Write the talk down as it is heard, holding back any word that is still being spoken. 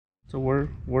It's a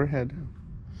warhead.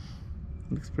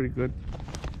 Looks pretty good.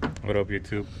 What up,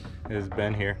 YouTube? It's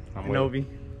Ben here. I'm with Novi.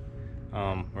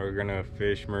 We're gonna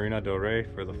fish Marina Del Rey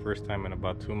for the first time in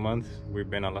about 2 months. We've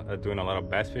been doing a lot of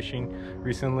bass fishing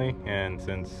recently, and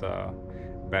since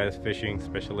bass fishing,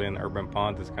 especially in urban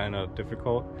ponds, is kind of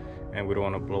difficult, and we don't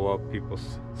want to blow up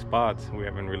people's spots, we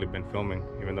haven't really been filming.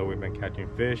 Even though we've been catching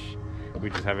fish, we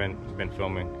just haven't been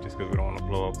filming just because we don't want to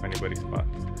blow up anybody's spot.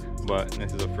 But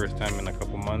this is the first time in a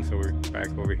couple months, so we're back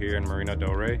over here in Marina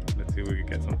Del Rey. Let's see if we can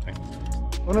get something.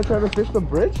 Wanna try to fish the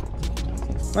bridge?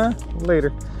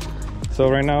 Later. So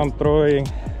right now I'm throwing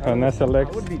an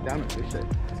SLX. I would be down to fish it.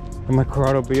 My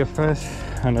Corrado BFS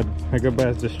and a Mega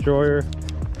Bass Destroyer,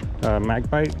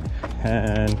 Magbite,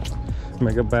 and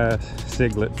Mega Bass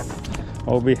Siglet.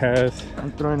 Obi has.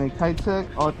 I'm throwing a Kitech,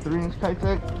 all 3-inch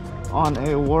Kitech, on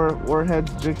a warhead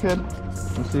jig head.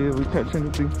 Let's see if we catch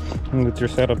anything. And what's your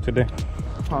setup today?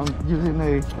 I'm using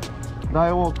a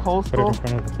Daiwa Coastal, Put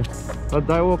it in front of you. a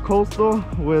Daiwa Coastal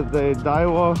with a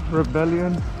Daiwa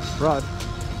Rebellion rod.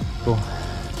 Cool.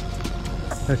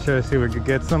 Let's try to see if we could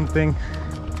get something.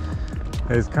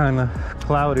 It's kind of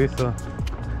cloudy,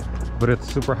 but it's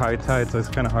super high tide, so it's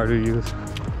kind of hard to use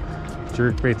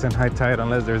jerk baits in high tide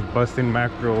unless there's busting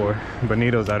mackerel or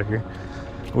bonitos out of here,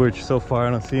 which so far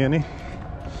I don't see any.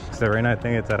 So right now I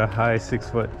think it's at a high 6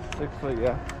 foot. 6 foot,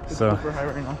 yeah. It's So super high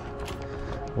right now.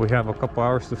 we have a couple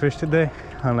hours to fish today,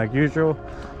 unlike usual.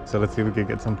 So let's see if we can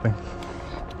get something.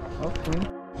 Okay.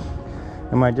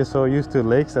 Am I just so used to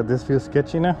lakes that this feels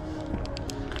sketchy now?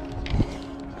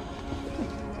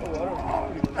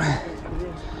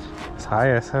 It's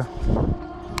high as hell.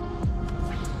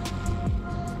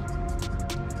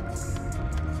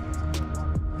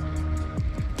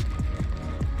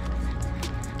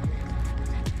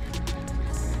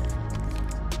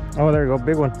 Oh, there you go,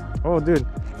 big one. Oh, dude.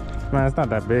 Man, it's not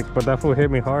that big, but that fool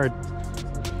hit me hard.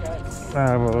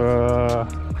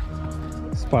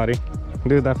 Spotty.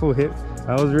 Dude, that fool hit.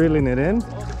 I was reeling it in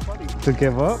to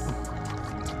give up,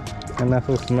 and that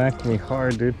fool smacked me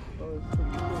hard, dude.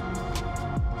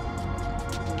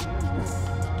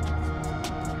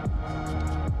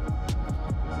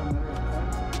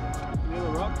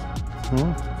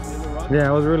 Yeah,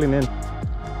 I was reeling in.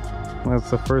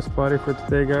 That's the first spotty for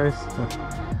today, guys.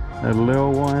 A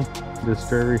little one,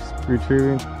 just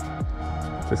retrieving.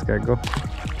 Let this guy go.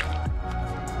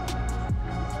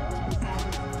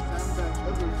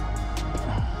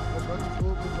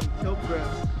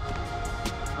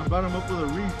 I brought him up with a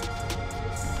reef.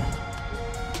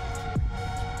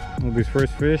 Obi's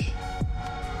first fish,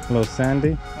 a little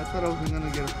sandy. I thought I wasn't gonna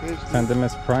get a fish.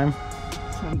 Sandimas Prime.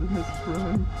 Sandimas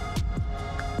Prime.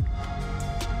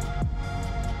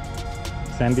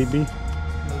 Sandy B.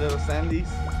 The little Sandies.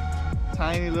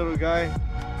 Tiny little guy.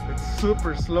 It's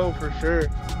super slow for sure.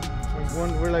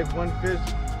 We're like one fish.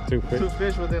 Two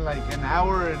fish within like an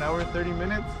hour 30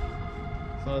 minutes.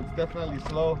 So it's definitely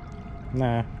slow.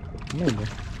 Nah, maybe.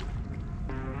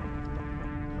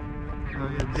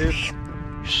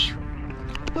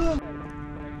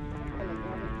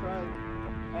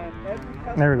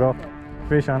 There we go.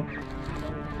 Fish on.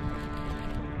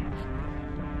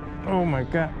 Oh my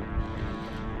god.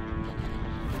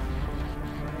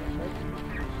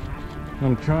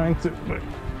 I'm trying to, but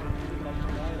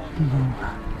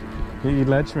he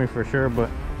ledged me for sure,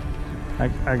 but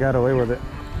I got away with it.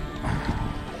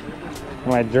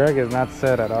 My drag is not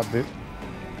set at all, dude.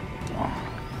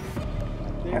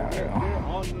 They're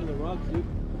all near the rocks, dude.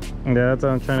 Yeah, that's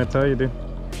what I'm trying to tell you, dude.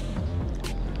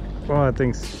 Oh, that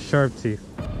thing's sharp teeth.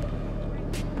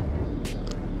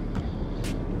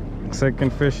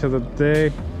 Second fish of the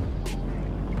day.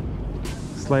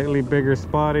 Slightly bigger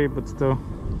spotty, but still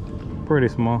pretty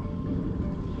small.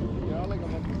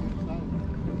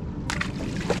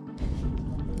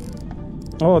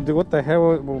 Oh, dude, what the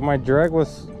hell? My drag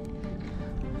was.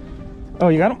 Oh,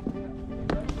 you got him?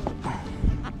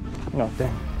 No,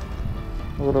 damn.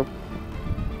 Hold up.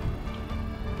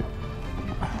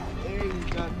 Hey, you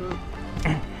got hooked.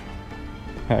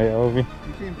 Hey, Ovi.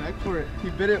 He came back for it. He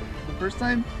bit it the first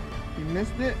time. He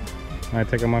missed it. I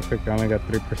take him out quick. I only got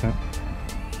 3%.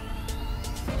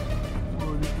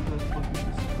 Oh, this is a fucking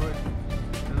destroyed.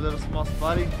 A little small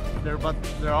spotty.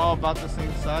 They're all about the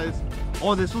same size.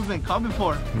 Oh, this one's been caught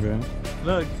before. Okay.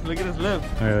 Look at his lip.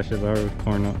 Oh, yeah, that shit's already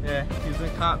torn up. Yeah, he's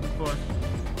been caught before.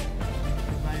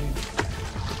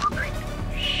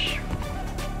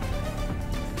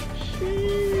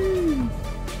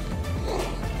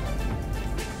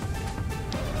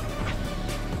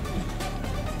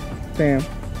 Damn.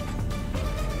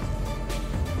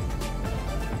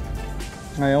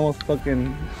 I almost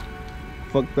fucking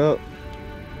fucked up.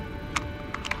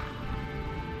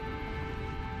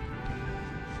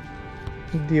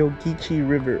 The Ogeechee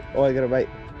River. Oh, I got a bite.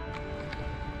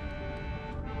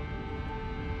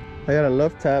 I got a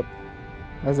love tap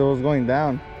as it was going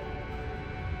down.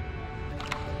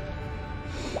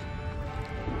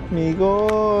 Mi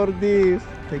gordis,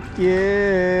 te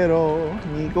quiero.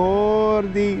 Mi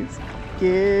gordis,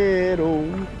 quiero.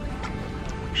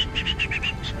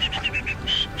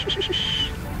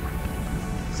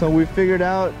 So we figured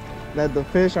out that the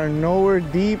fish are nowhere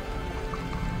deep,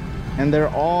 and they're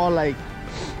all like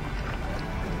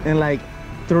in like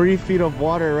 3 feet of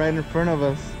water right in front of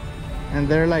us, and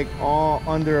they're like all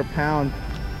under a pound.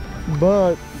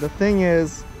 But the thing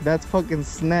is, that's fucking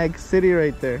Snag City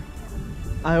right there.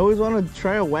 I always wanted to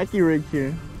try a wacky rig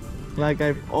here. Like,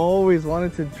 I've always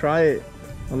wanted to try it.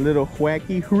 A little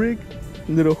wacky rig,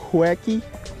 little wacky.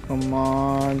 Come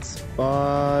on,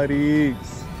 Spotties.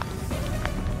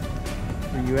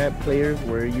 Where you at, players?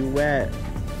 Where you at?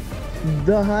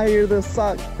 The higher the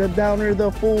sock, the downer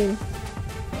the fool.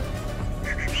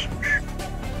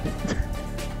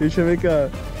 You should make a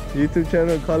YouTube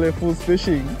channel and call it Fools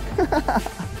Fishing.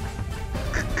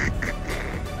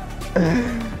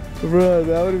 Bro,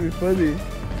 that would be funny.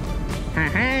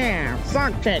 Haha,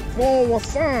 sock check, fool,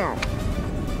 what's up?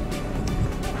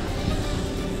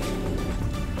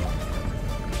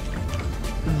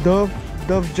 Duff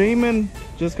Jamin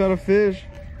just got a fish.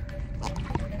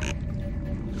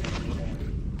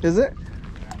 Is it?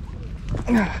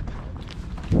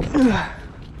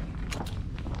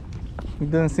 It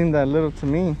doesn't seem that little to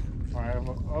me.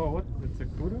 Oh, what? It's a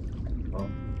cuda? Oh.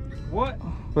 What?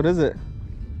 What is it?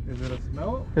 Is it a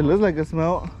smelt? It looks like a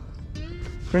smelt.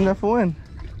 Bring that fool in.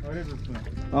 What is it smelt?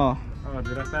 Oh. Oh,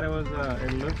 dude, I thought it was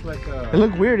it looks like a... It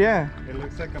looked weird, yeah. It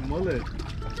looks like a mullet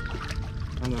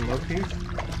on the low piece.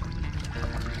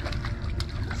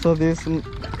 So these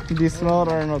smelt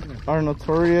are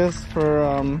notorious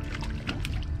for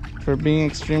being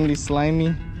extremely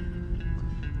slimy.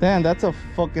 Damn, that's a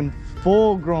fucking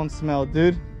full-grown smelt,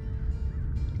 dude.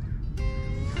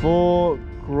 Full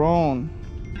grown.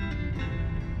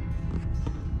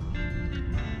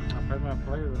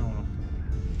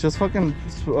 Just fucking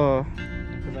because I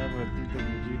have a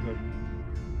DWG hook.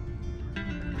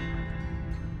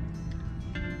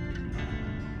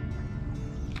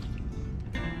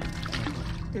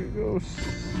 There it goes.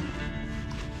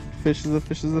 Fish is a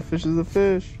fish is a fish is a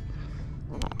fish.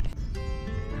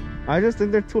 I just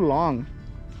think they're too long.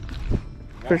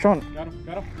 Fish on. Got him,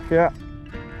 got him. Yeah.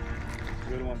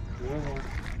 Good one, good one.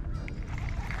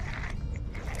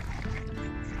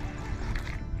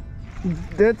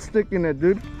 Dead sticking it,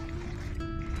 dude.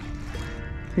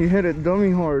 He hit it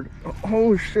dummy hard.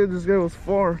 Oh shit, this guy was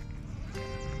far.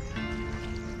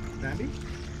 Sandy?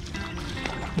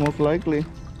 Most likely.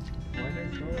 Why are they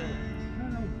so... I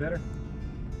don't know, better.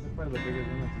 That's probably the biggest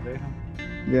one of today, huh?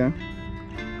 Yeah.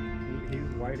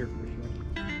 He's wider for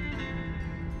sure.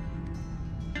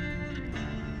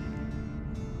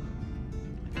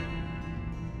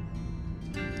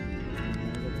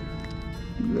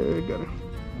 There you go.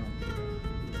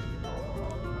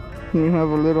 You have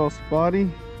a little spotty.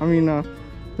 I mean,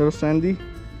 little sandy.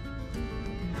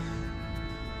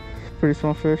 Pretty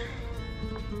small fish.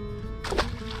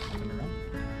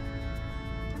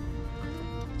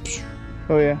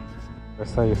 Oh yeah.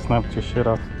 That's how you snapped your shit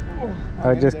off.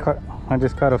 I just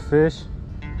caught a fish.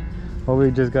 Oh,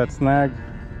 we just got snagged.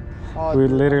 Oh, We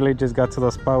literally just got to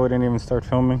the spot. We didn't even start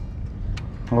filming.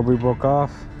 Well, we broke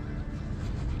off.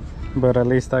 But at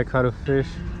least I caught a fish.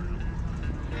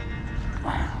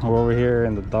 We're over here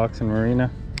in the docks in Marina.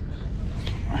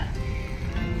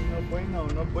 No bueno,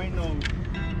 no bueno.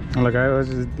 Look, I was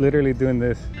just literally doing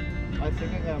this. I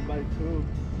think I got a bite too.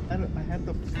 I had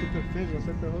the stupid fish. I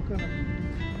set the hook on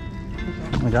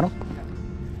him. You got him?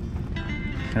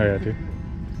 Oh yeah, dude.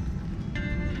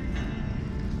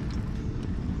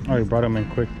 Oh, he brought him in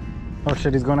quick. Oh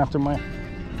shit, he's going after mine.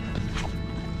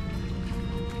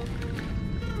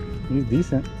 He's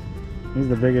decent. He's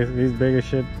the biggest. He's big as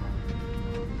shit.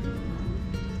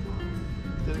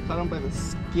 Did I caught him by the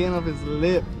skin of his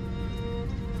lip.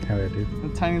 Hell yeah, dude. A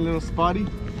tiny little spotty.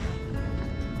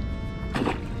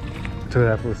 Took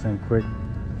that fool in quick.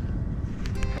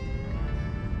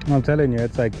 I'm telling you,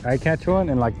 it's like I catch one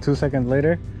and like 2 seconds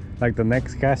later, like the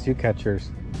next cast you catch yours.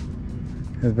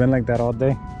 It's been like that all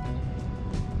day.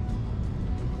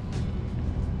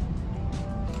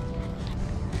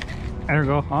 There we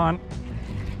go, on.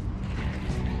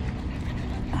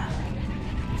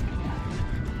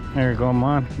 There we go, I'm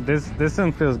on. This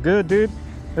one feels good, dude.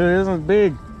 This one's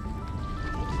big.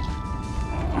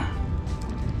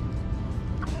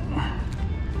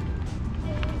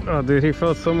 Oh, dude, he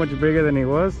felt so much bigger than he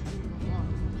was.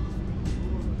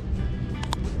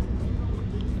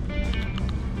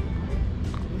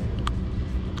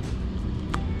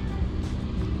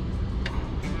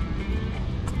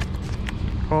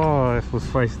 was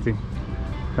feisty.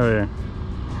 Oh yeah.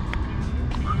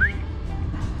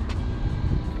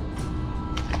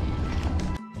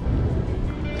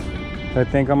 I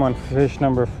think I'm on fish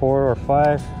number 4 or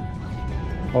 5.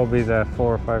 Obi's at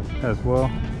 4 or 5 as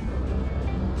well.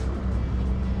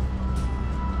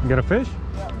 You got a fish?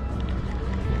 Yeah.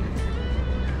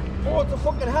 Oh, it's a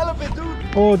fucking halibut, dude.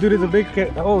 Oh, dude, it's a big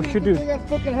cat. Oh, shoot, dude. Big ass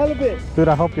fucking halibut. Dude,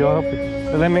 I'll help you. I'll help you.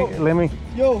 Let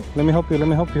me help you. Let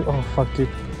me help you. Oh, fuck, dude.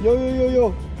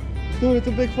 Yo. Dude, it's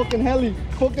a big fucking heli.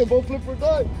 Fucking boat flip or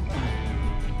die.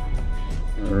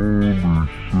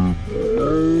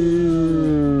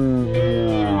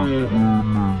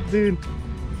 Dude,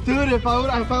 if I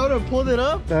would have pulled it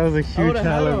up, that was a huge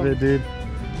halibut, dude.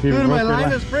 Dude, my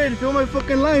line is sprayed. Feel my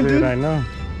fucking line, dude. I know.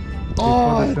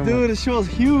 Oh, dude, this shit was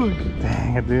huge.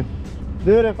 Dang it, dude.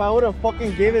 Dude, if I would have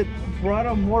fucking brought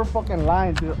up more fucking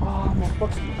lines, dude. Oh, I'm a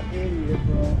fucking idiot,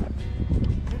 bro. You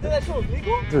think that shit was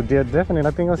legal? Dude, yeah, definitely.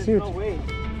 I think it was huge. No way.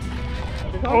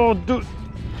 Oh, dude.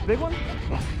 Big one?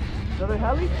 Another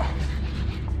heli?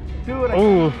 Dude,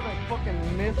 I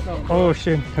fucking missed them. Oh,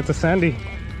 shit. That's a sandy.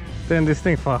 Damn, this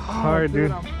thing fought hard,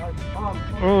 dude.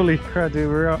 Holy crap, dude.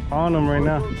 We're on them right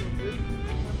now.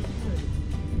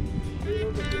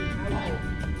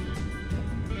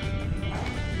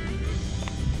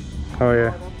 Oh,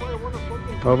 yeah.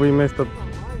 Oh, we missed up.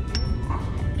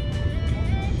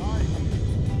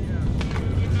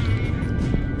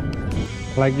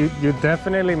 Like, you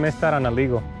definitely missed out on a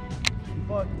legal.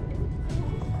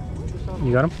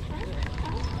 You got him?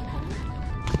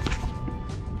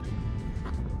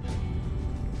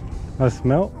 A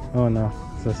smelt? Oh no,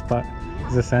 it's a spot.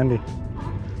 It's a sandy.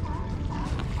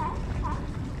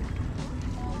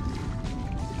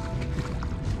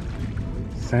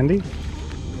 Sandy? It's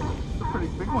a pretty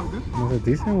big one, dude. That's a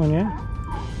decent one, yeah.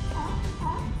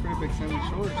 Pretty big sandy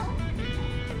shores.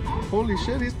 Holy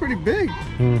shit, he's pretty big.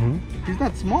 Mm-hmm. He's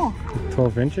not small.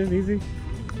 12 inches, easy.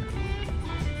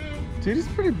 Dude, he's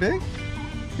pretty big.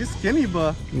 He's skinny,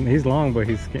 but... He's long, but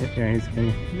he's skinny. Yeah, he's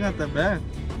skinny. He's not that bad.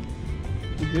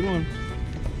 A good one.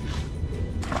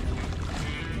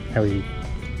 Hell yeah.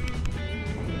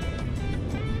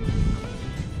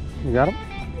 You got him?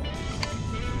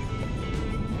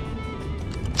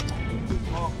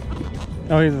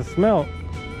 Oh, he's a smelt.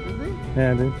 Is he?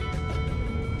 Yeah, dude.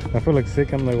 I feel like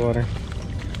sick on the water.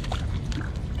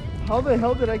 How the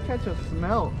hell did I catch a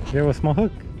smelt? You have a small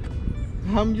hook.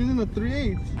 I'm using a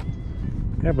 3/8.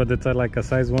 Yeah, but it's like a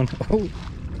size 1. Oh!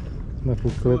 No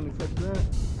full clip.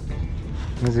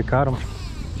 Means you caught him.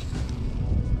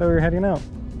 So we were heading out.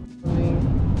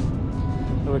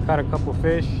 So we caught a couple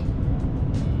fish.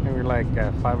 And we're like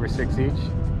 5 or 6 each. It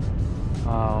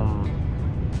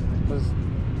was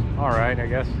alright, I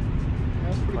guess.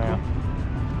 That's pretty cool.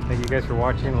 Thank you guys for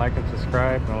watching. Like and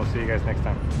subscribe, and we'll see you guys next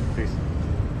time. Peace.